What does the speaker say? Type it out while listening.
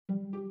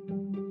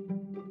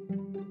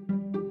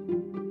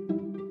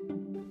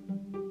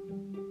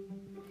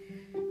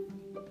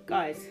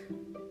guys,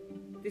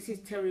 this is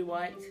Terry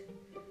White,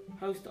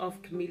 host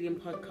of Chameleon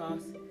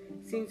Podcast.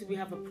 Seems we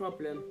have a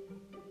problem.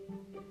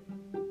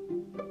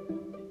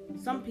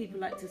 Some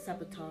people like to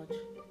sabotage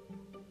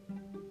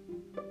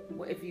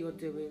whatever you're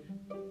doing.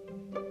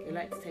 They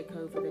like to take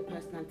over, their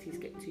personalities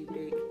get too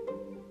big.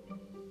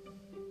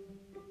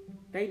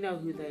 They know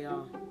who they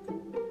are.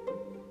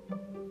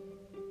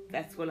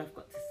 That's what I've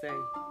got to say.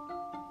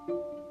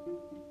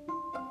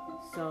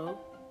 So,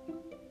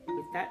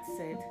 with that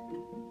said,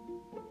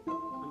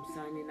 I'm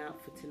signing out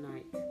for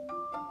tonight.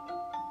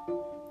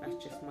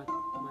 That's just my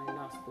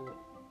last thought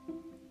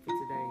for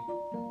today.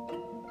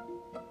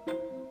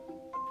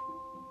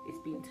 It's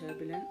been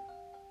turbulent.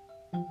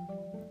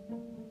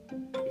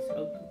 It's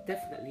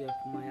definitely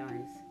opened my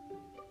eyes.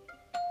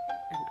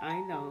 And I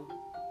know.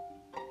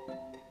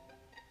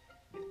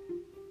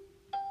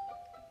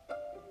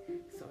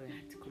 Sorry, I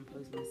had to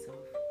compose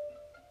myself.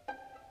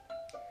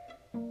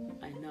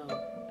 I know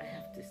I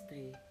have to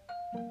stay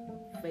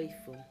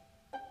faithful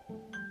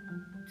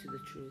to the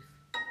truth.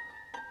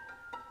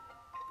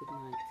 Good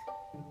night.